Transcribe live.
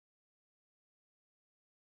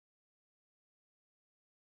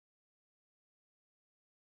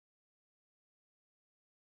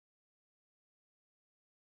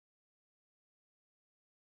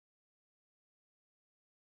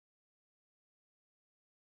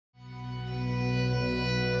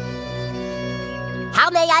How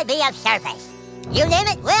may I be of service? You name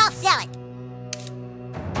it, we'll sell it.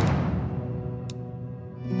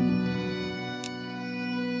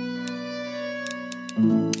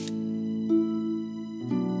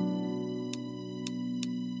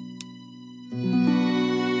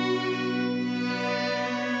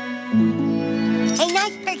 A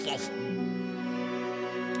nice purchase.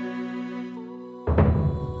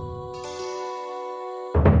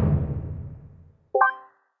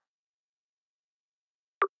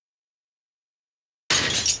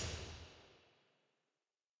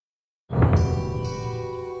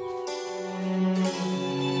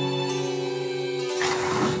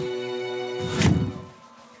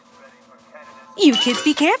 You kids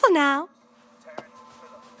be careful now.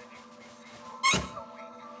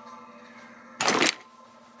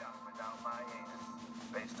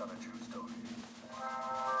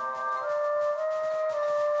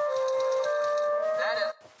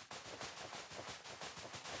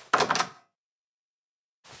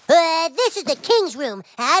 This is the king's room.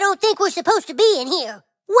 I don't think we're supposed to be in here.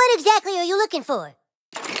 What exactly are you looking for?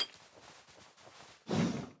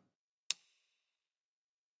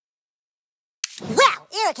 Wow,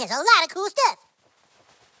 Eric has a lot of cool stuff.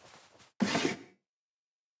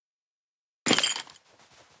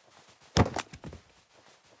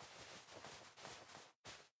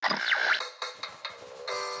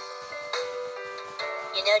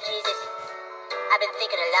 You know, Jesus, I've been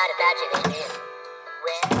thinking a lot about you lately.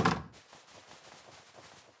 Well...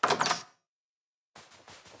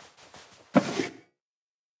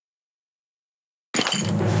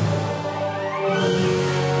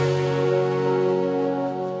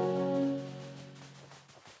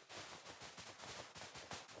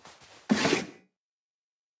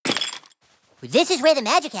 This is where the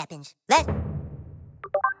magic happens.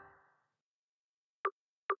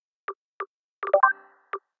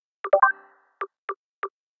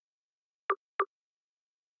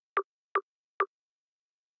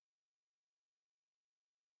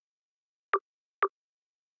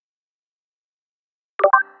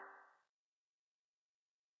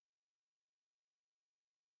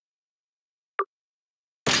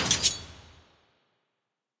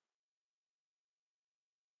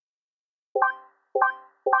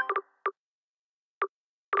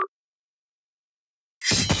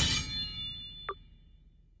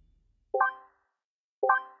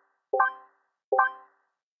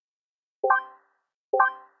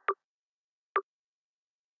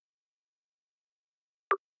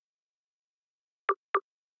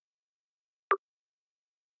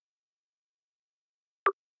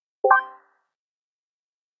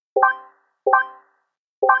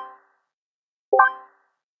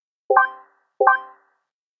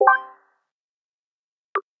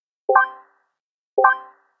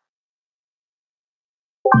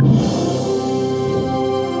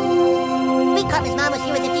 We caught Miss Mom was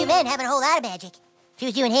here with a few men having a whole lot of magic. She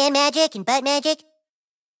was doing hand magic and butt magic.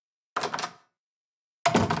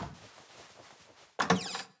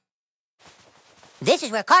 This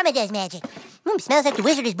is where Karma does magic. Smells like the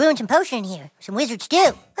wizard is brewing some potion in here. Some wizard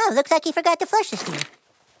stew. Oh, looks like he forgot to flush the stew.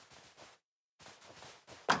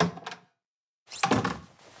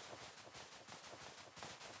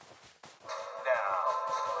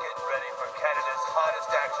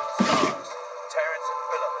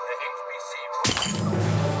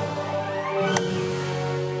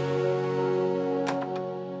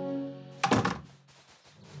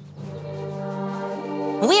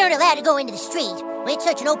 We aren't allowed to go into the street. It's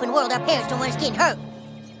such an open world, our parents don't want us getting hurt.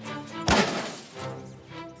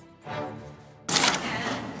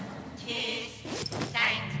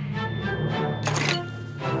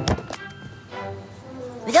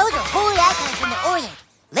 Those are holy icons from the Orient.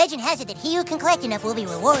 Legend has it that he who can collect enough will be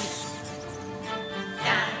rewarded.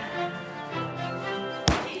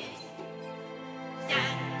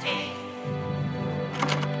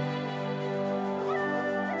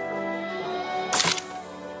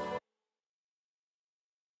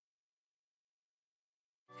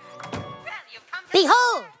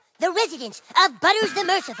 Behold, the residence of Butters the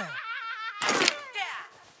Merciful.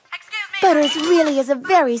 Butters really is a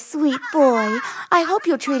very sweet boy. I hope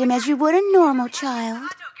you'll treat him as you would a normal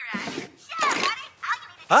child.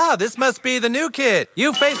 Ah, this must be the new kid.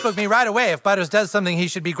 You Facebooked me right away if Butters does something he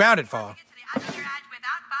should be grounded for.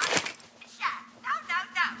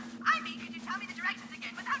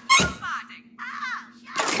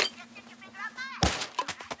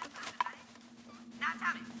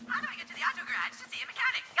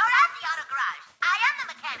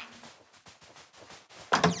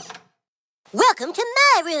 Welcome to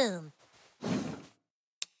my room.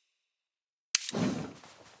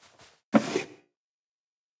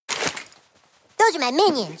 Those are my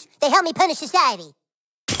minions. They help me punish society.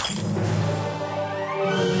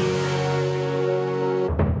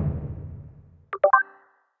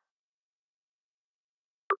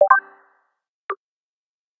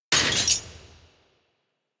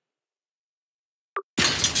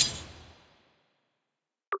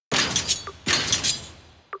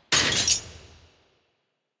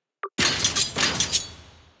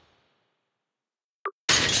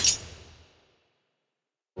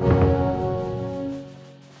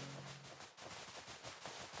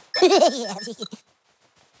 Yeah.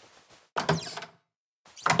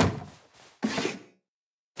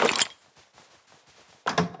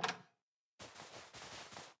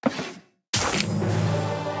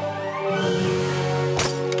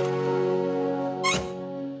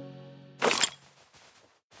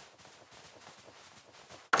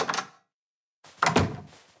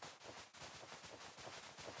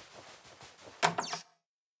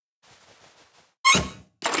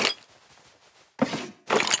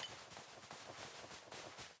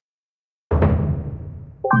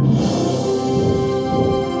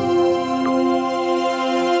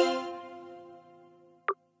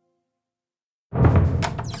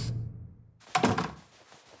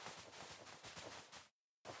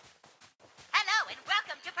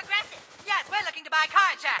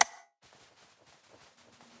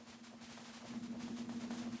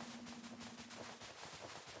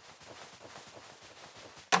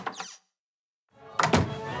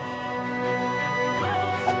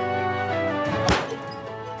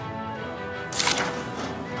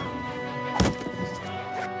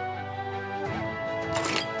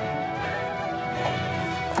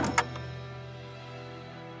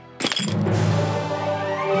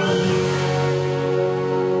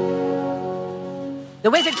 The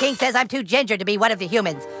Wizard King says I'm too ginger to be one of the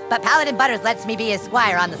humans, but Paladin Butters lets me be his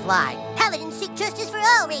squire on the sly. Paladins seek justice for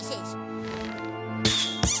all races.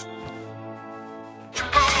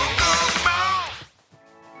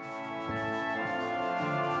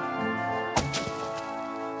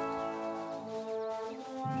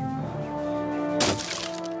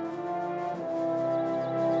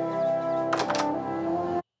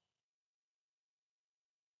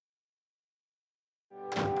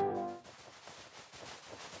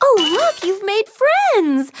 Oh, look, you've made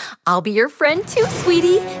friends. I'll be your friend too,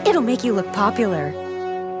 sweetie. It'll make you look popular.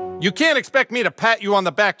 You can't expect me to pat you on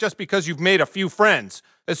the back just because you've made a few friends.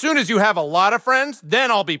 As soon as you have a lot of friends,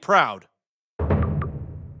 then I'll be proud.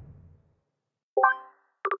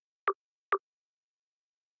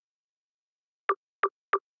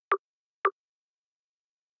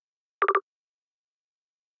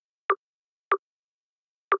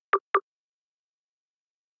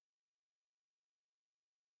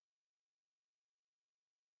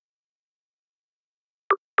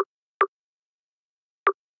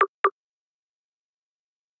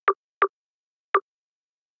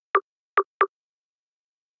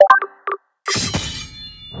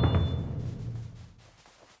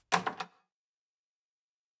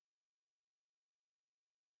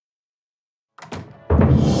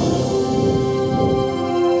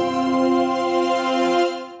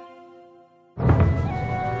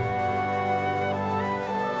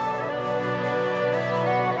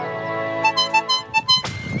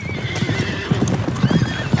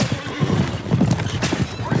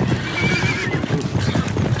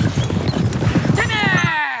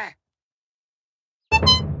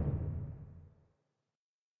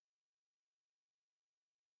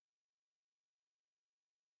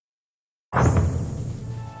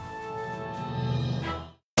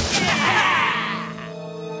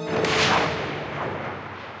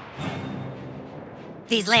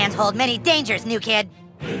 These lands hold many dangers, new kid.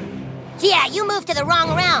 Yeah, you moved to the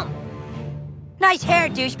wrong realm. Nice hair,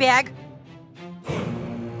 douchebag.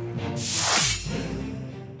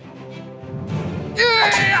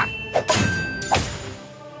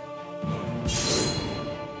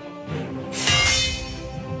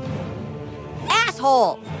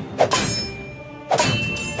 Asshole!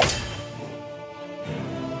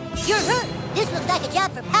 You're hurt. This looks like a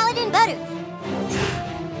job for Paladin Butters.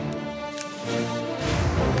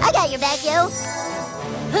 I got your back, yo.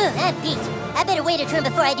 I'm beat. I better wait a turn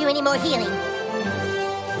before I do any more healing.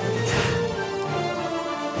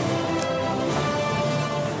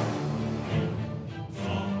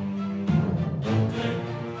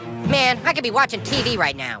 Man, I could be watching TV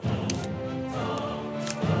right now.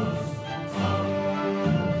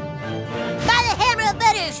 By the hammer of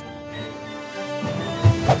Butters!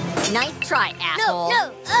 Nice try, asshole.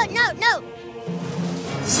 No!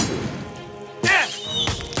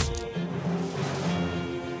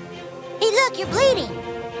 Hey, look, you're bleeding.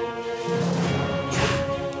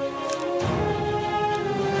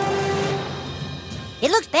 It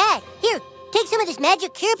looks bad. Here, take some of this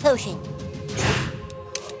magic cure potion.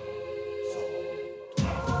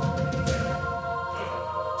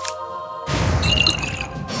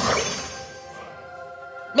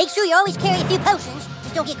 Make sure you always carry a few potions.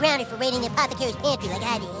 Just don't get grounded for raiding the apothecary's pantry like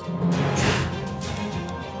I did.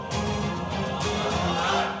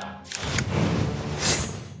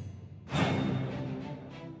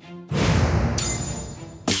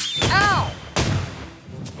 Ow!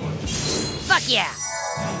 Fuck yeah!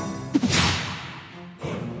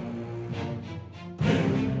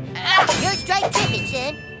 You're straight tripping,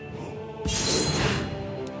 son.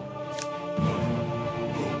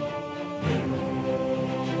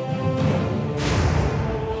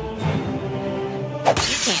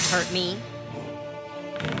 You can't hurt me.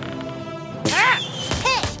 Ah!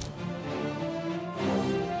 Hey!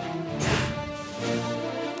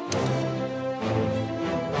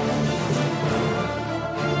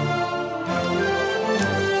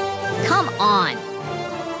 Come on.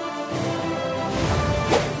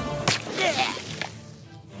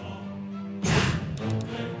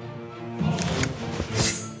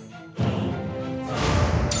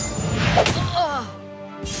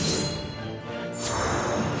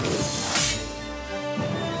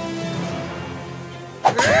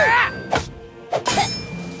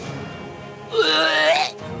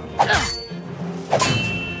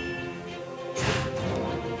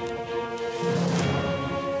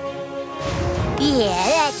 Yeah,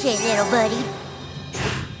 that's it, little buddy.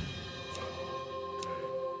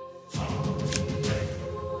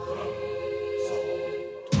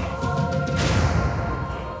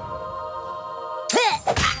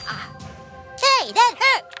 Hey, that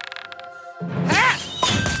hurt!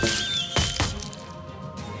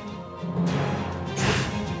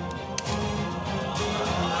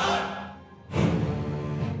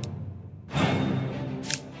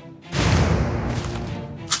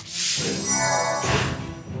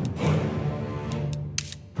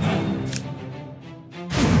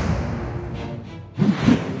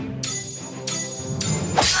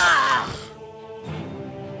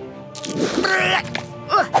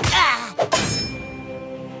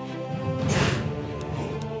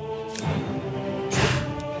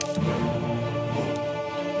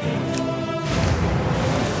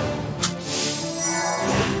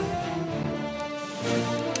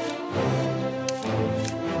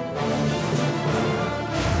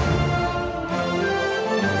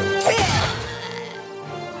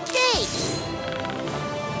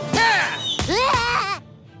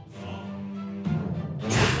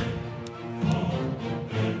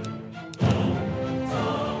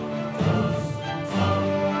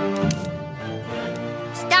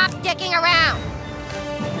 Stop dicking around!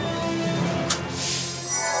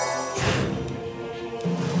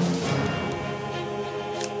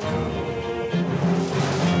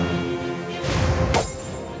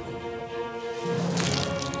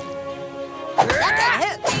 That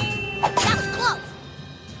hurt. That was close.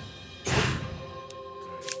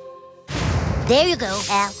 There you go,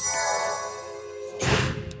 Al.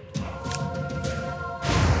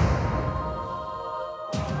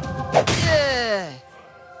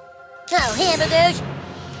 Oh, hamburgers!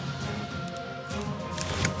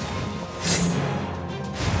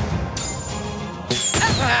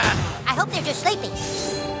 I hope they're just sleeping.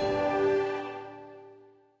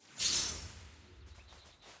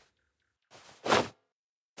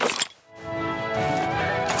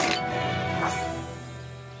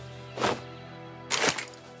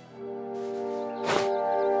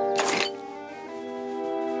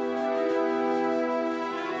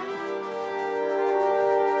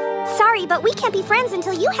 Sorry, but we can't be friends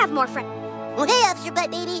until you have more friends. Well, hey, Officer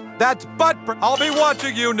Butt Baby. That's butt. I'll be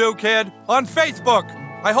watching you, new kid, on Facebook.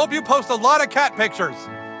 I hope you post a lot of cat pictures.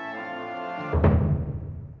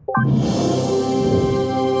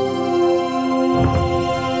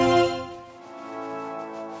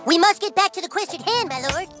 We must get back to the quest at hand, my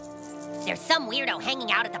lord. There's some weirdo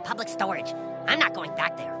hanging out at the public storage. I'm not going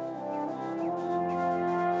back there.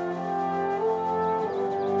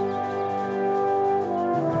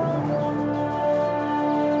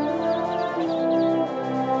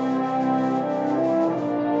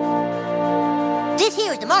 This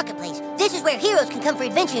here is the marketplace. This is where heroes can come for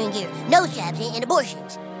adventuring gear, nose jobs, and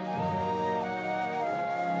abortions.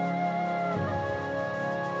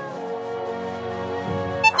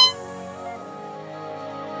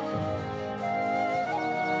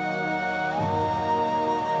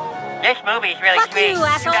 This movie's really Fuck sweet. you, Too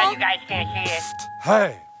asshole. bad you guys can't see it.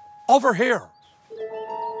 Hey, over here.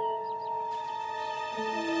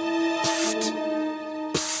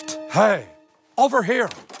 Hey, over here.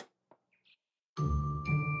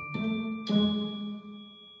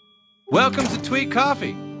 Welcome to Tweak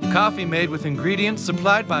Coffee. Coffee made with ingredients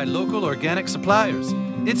supplied by local organic suppliers.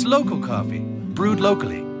 It's local coffee, brewed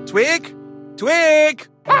locally. Tweak? Tweak!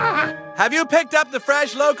 Have you picked up the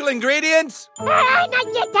fresh local ingredients? Not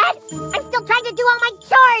yet, Dad. I'm still trying to do all my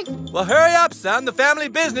chores. Well, hurry up, son. The family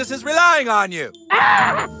business is relying on you.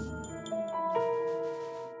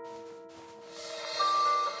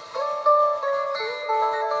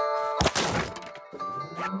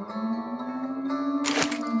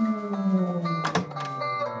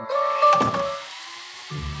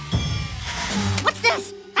 What's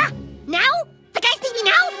this? Now? The guys need me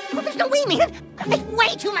now? Well, there's no way, man. It's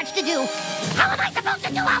way too much to do. How am I supposed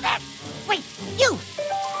to do all this? Wait, you!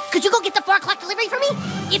 Could you go get the 4 o'clock delivery for me?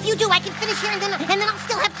 If you do, I can finish here and then I'll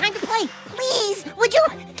still have time to play. Please, would you?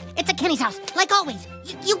 It's at Kenny's house, like always.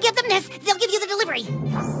 You give them this, they'll give you the delivery.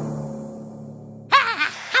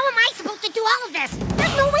 How am I supposed to do all of this?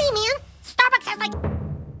 There's no way, man. Starbucks has like...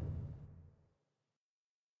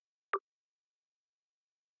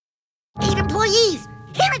 8 employees.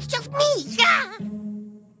 Here it's just me.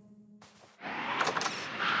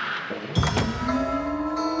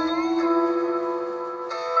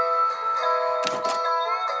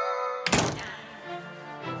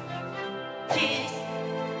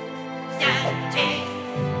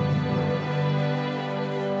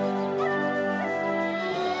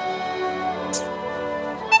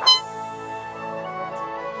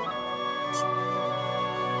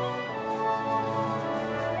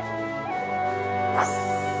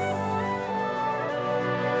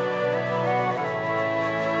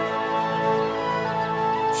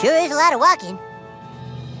 Sure is a lot of walking.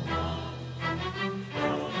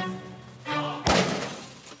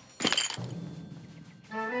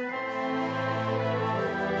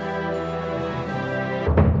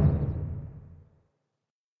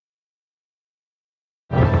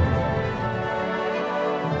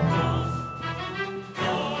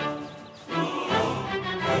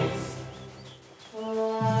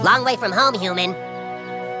 Long way from home, human.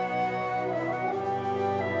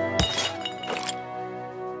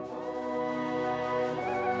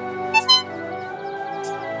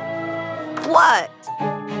 What?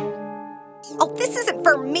 Oh, this isn't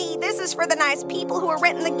for me. This is for the nice people who are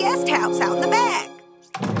renting the guest house out in the back.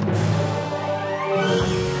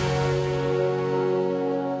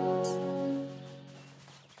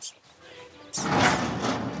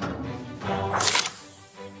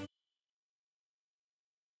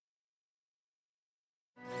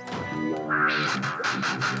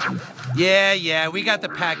 Yeah, we got the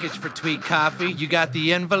package for Tweak Coffee. You got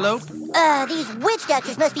the envelope? These witch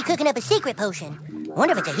doctors must be cooking up a secret potion. I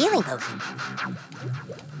wonder if it's a healing potion.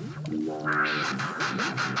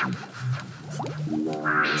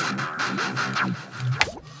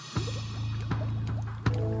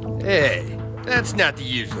 Hey, that's not the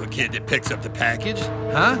usual kid that picks up the package.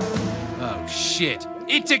 Huh? Oh, shit.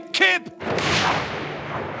 It's a Kip!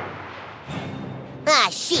 Ah,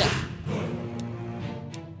 shit.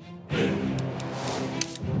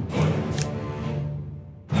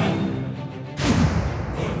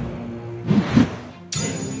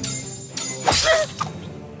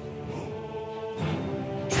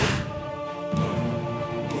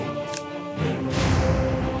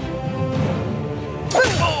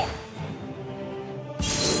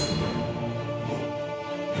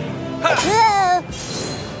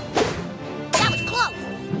 That was close.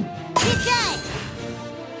 Good job.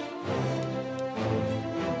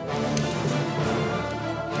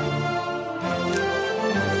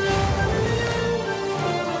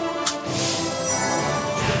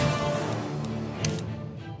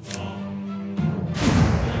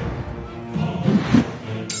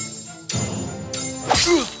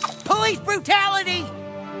 Police brutality!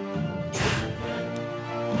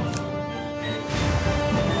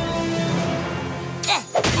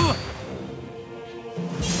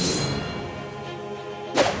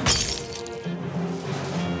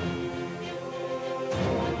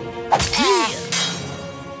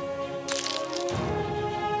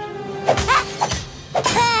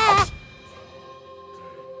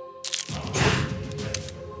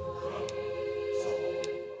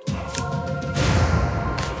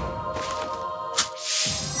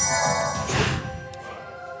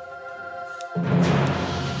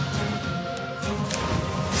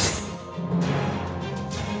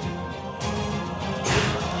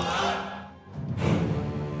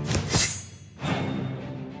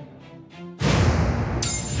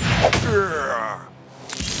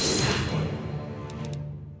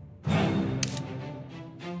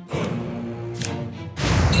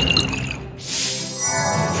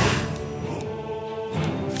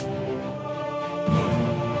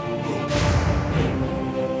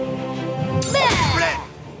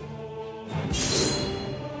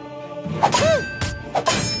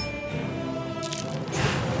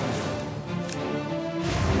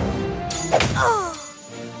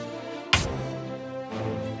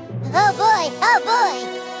 Oh boy, oh boy!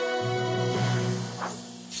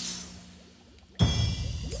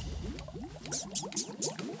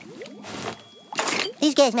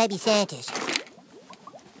 These guys might be Santas.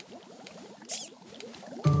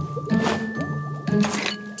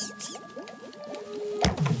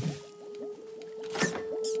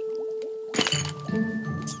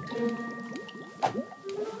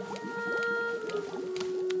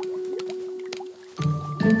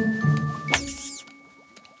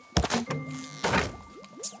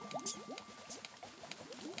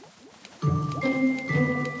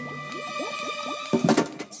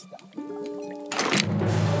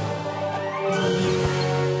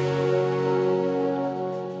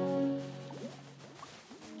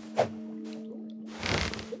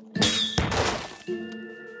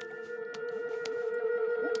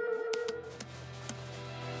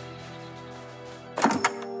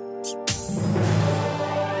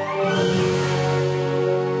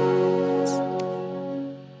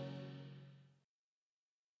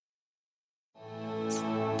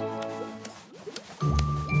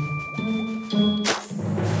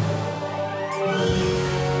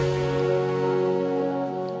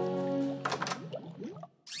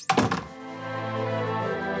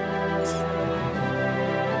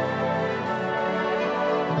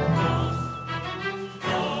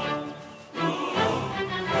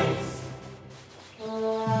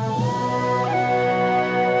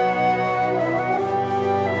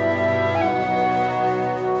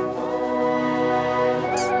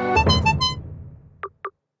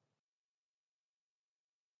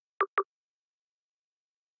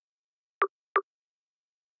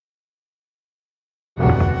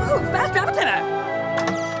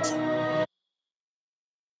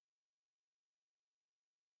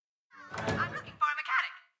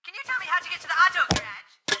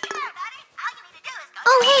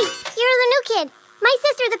 Oh, hey, you're the new kid. My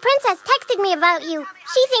sister, the princess, texted me about you.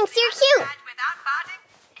 She thinks you're cute.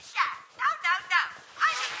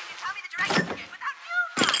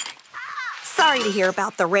 Sorry to hear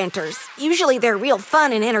about the renters. Usually they're real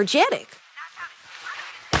fun and energetic.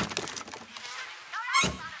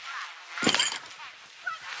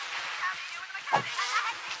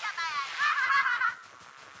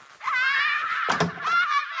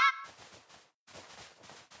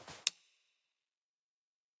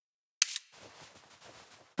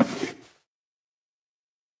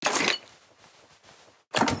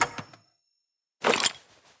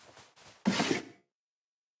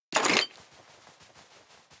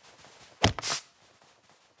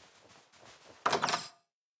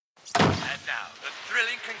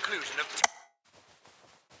 Conclusion of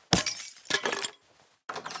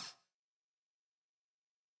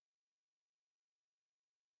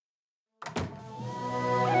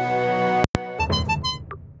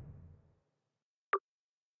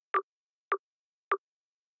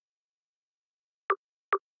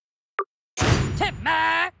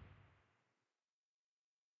Timber!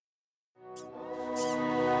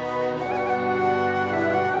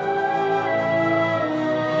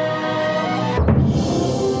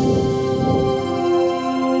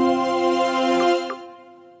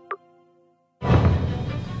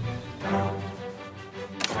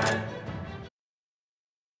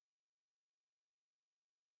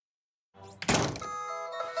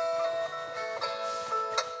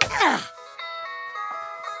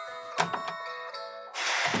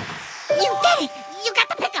 You did it! You got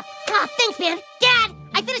the pickup! Oh, thanks, man. Dad,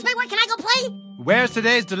 I finished my work. Can I go play? Where's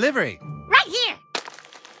today's delivery? Right here!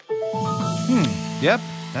 Yep,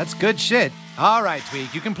 that's good shit. All right,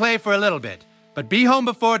 Tweak, you can play for a little bit. But be home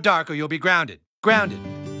before dark or you'll be grounded. Grounded,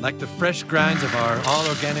 like the fresh grinds of our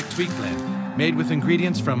all-organic Tweak blend, made with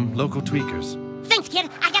ingredients from local tweakers. Thanks,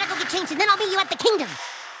 kid. I gotta go get changed, and then I'll meet you at the kingdom.